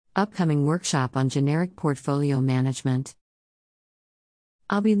Upcoming workshop on generic portfolio management.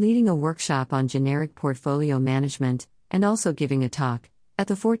 I'll be leading a workshop on generic portfolio management, and also giving a talk, at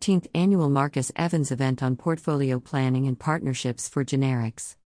the 14th Annual Marcus Evans event on portfolio planning and partnerships for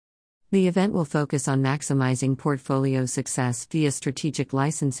generics. The event will focus on maximizing portfolio success via strategic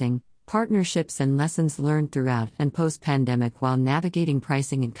licensing, partnerships, and lessons learned throughout and post-pandemic while navigating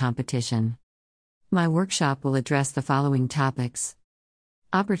pricing and competition. My workshop will address the following topics: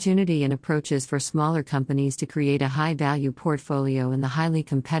 opportunity and approaches for smaller companies to create a high-value portfolio in the highly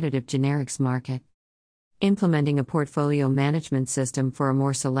competitive generics market, implementing a portfolio management system for a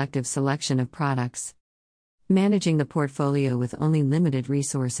more selective selection of products, managing the portfolio with only limited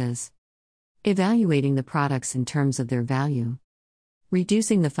resources, evaluating the products in terms of their value,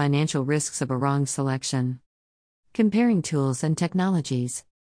 reducing the financial risks of a wrong selection, comparing tools and technologies,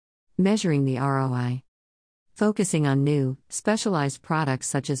 measuring the ROI, focusing on new, specialized products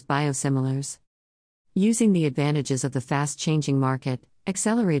such as biosimilars, using the advantages of the fast-changing market,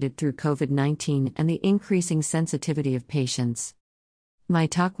 accelerated through COVID-19 and the increasing sensitivity of patients. My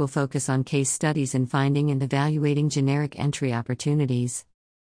talk will focus on case studies in finding and evaluating generic entry opportunities,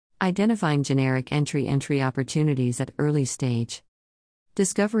 identifying generic entry opportunities at early stage,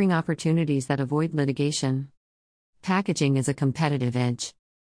 discovering opportunities that avoid litigation, packaging as a competitive edge,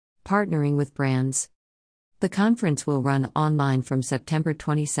 partnering with brands. The conference will run online from September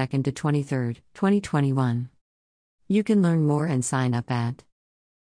 22nd to 23rd, 2021. You can learn more and sign up at